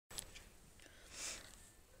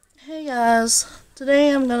Hey guys,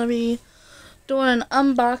 today I'm going to be doing an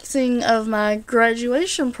unboxing of my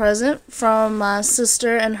graduation present from my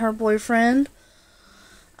sister and her boyfriend.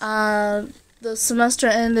 The semester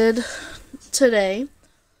ended today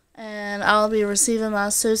and I'll be receiving my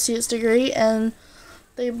associate's degree, and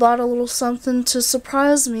they bought a little something to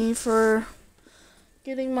surprise me for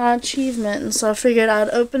getting my achievement, and so I figured I'd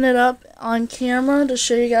open it up on camera to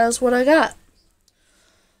show you guys what I got.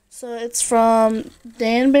 So it's from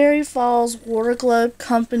Danbury Falls Water Globe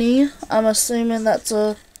Company. I'm assuming that's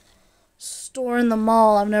a store in the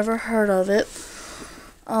mall. I've never heard of it.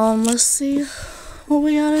 Let's see what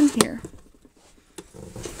we got in here.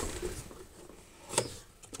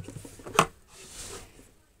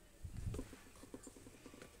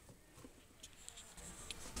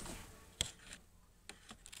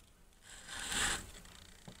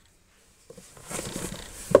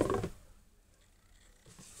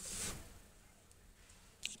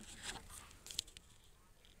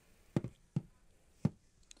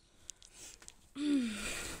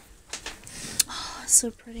 Oh, it's so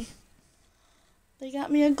pretty. They got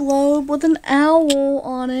me a globe with an owl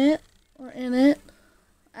on it, or in it.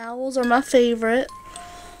 Owls are my favorite.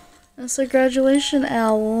 It's a graduation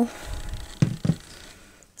owl.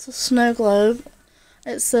 It's a snow globe.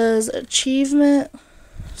 It says achievement,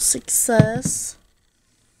 success,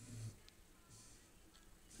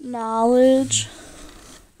 knowledge,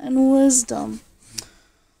 and wisdom.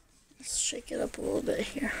 Let's shake it up a little bit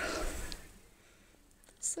here.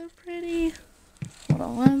 It's so pretty. Hold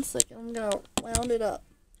on one second. I'm going to wound it up.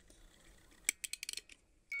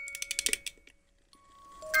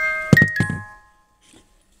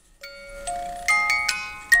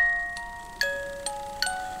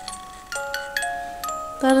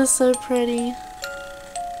 That is so pretty.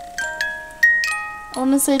 I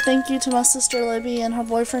want to say thank you to my sister Libby and her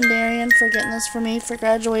boyfriend Darian for getting this for me for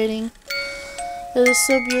graduating. It is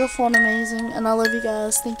so beautiful and amazing, and I love you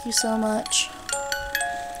guys. Thank you so much.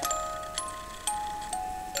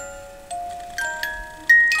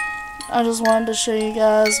 I just wanted to show you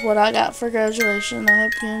guys what I got for graduation. I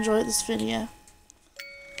hope you enjoyed this video.